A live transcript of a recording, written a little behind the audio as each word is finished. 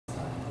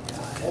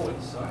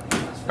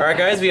Alright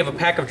guys, we have a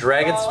pack of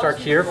Dragons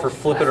Tarkir for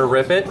Flip It or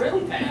Rip It.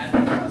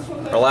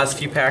 Our last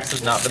few packs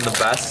have not been the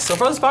best. So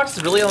far this box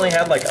has really only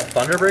had like a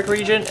Thunderbreak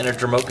Regent and a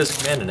Dramoka's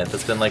Command in it.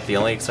 That's been like the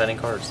only exciting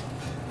cards.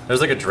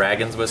 There's like a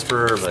Dragon's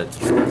Whisperer, but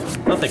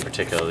nothing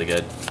particularly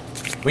good.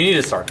 We need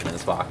a Stark in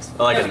this box.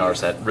 I like a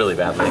Narset really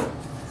badly.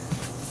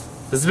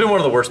 This has been one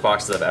of the worst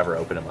boxes I've ever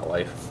opened in my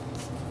life.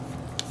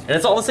 And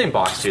it's all the same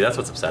box too, that's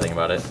what's upsetting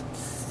about it.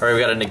 Alright,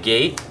 we got a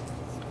Negate.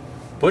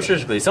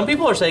 Butcher's Glee. Some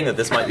people are saying that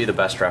this might be the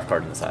best draft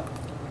card in the set.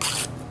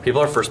 People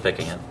are first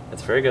picking it.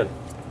 It's very good.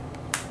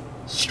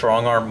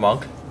 Strong Arm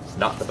Monk.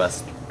 Not the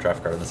best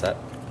draft card in the set.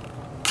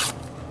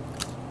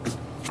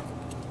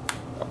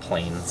 A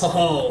Plains.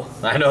 Oh.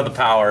 I know the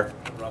power.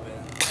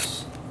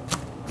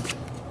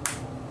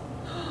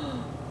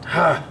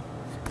 Not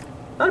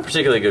a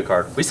particularly good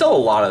card. We sell a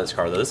lot of this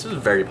card though. This is a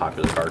very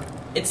popular card.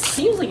 It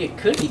seems like it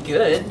could be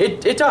good.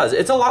 It does.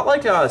 It's a lot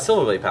like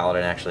Silverblade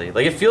Paladin actually.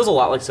 Like it feels a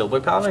lot like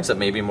Silverblade Paladin, except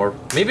maybe more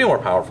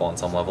powerful on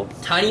some level.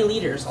 Tiny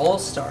Leaders,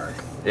 All-Star.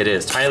 It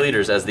is. Tiny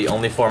Leaders as the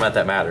only format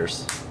that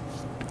matters.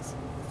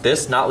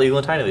 This, not legal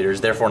in Tiny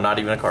Leaders, therefore not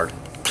even a card.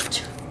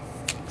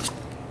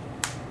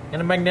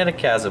 And a Magnetic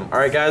Chasm.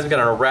 Alright guys, we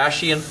got a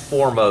Ration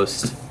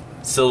Foremost.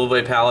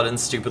 Silverblade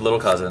Paladin's stupid little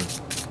cousin.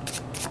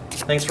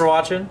 Thanks for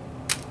watching.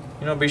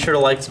 You know, be sure to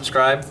like,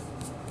 subscribe.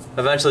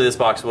 Eventually this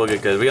box will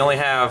get good. We only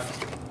have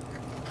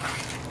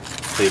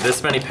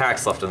this many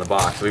packs left in the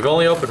box. We've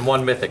only opened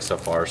one Mythic so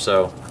far,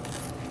 so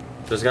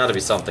there's got to be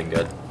something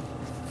good.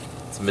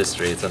 It's a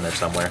mystery. It's in there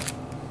somewhere.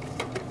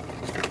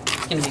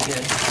 It's gonna be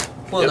good.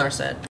 Well, in our set.